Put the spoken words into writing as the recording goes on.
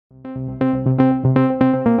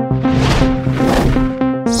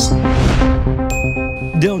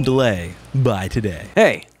Don't delay, buy today.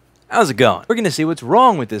 Hey, how's it going? We're going to see what's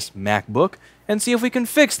wrong with this MacBook and see if we can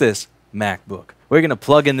fix this MacBook. We're going to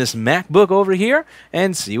plug in this MacBook over here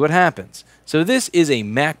and see what happens. So this is a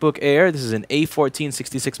MacBook Air. This is an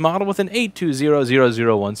A1466 model with an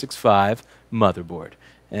 820000165 motherboard.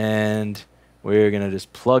 And we're going to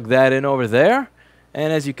just plug that in over there.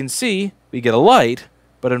 And as you can see, we get a light,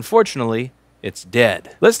 but unfortunately, it's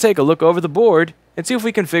dead. Let's take a look over the board and see if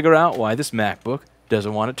we can figure out why this MacBook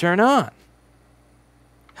doesn't want to turn on.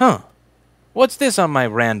 Huh. What's this on my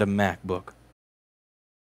random MacBook?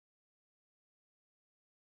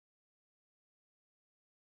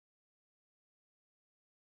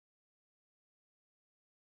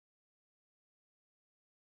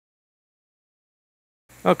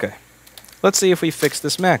 Okay, let's see if we fix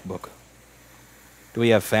this MacBook. Do we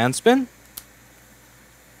have fan spin?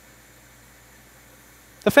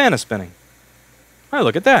 The fan is spinning. Oh,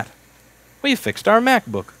 look at that. We fixed our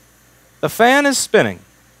MacBook. The fan is spinning.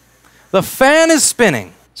 The fan is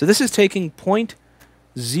spinning! So this is taking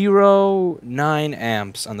 0.09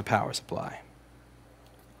 amps on the power supply.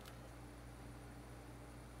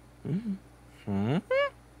 Hmm.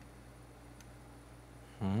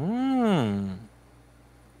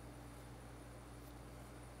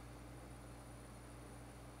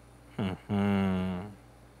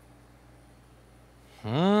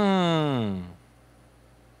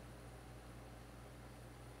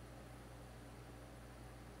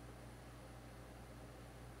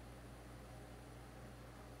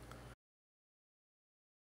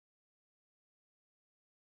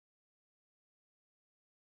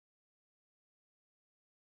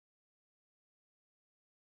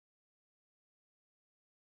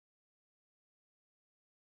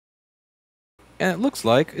 And it looks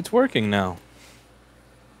like it's working now.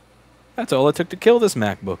 That's all it took to kill this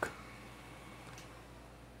MacBook.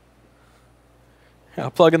 I'll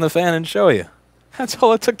plug in the fan and show you. That's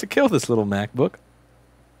all it took to kill this little MacBook.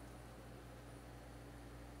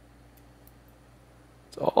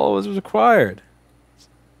 That's all was required.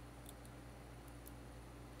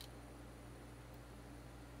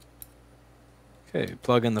 Okay,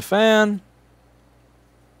 plug in the fan.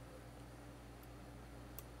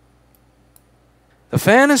 The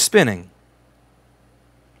fan is spinning.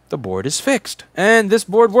 The board is fixed. And this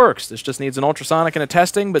board works. This just needs an ultrasonic and a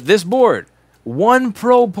testing, but this board, one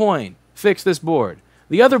probe point, fixed this board.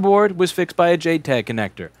 The other board was fixed by a JTAG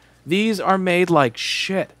connector. These are made like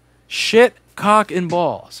shit. Shit, cock, and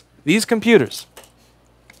balls. These computers,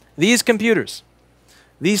 these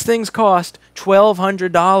things cost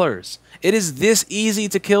 $1,200. It is this easy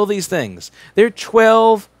to kill these things. They're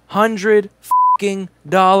 $1,200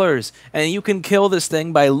 and you can kill this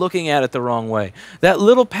thing by looking at it the wrong way. That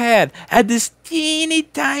little pad had this teeny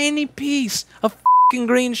tiny piece of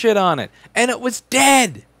green shit on it, and it was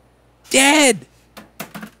dead. Dead.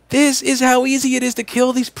 This is how easy it is to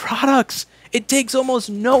kill these products. It takes almost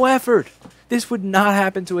no effort. This would not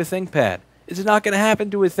happen to a ThinkPad. It's not going to happen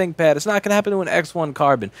to a ThinkPad. It's not going to happen to an X1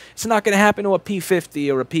 Carbon. It's not going to happen to a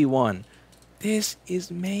P50 or a P1. This is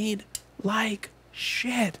made like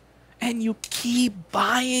shit. And you keep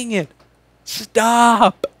buying it.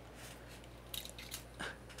 Stop.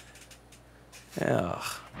 Ugh.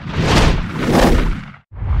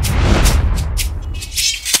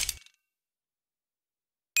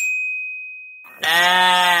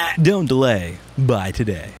 Don't delay, buy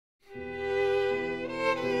today.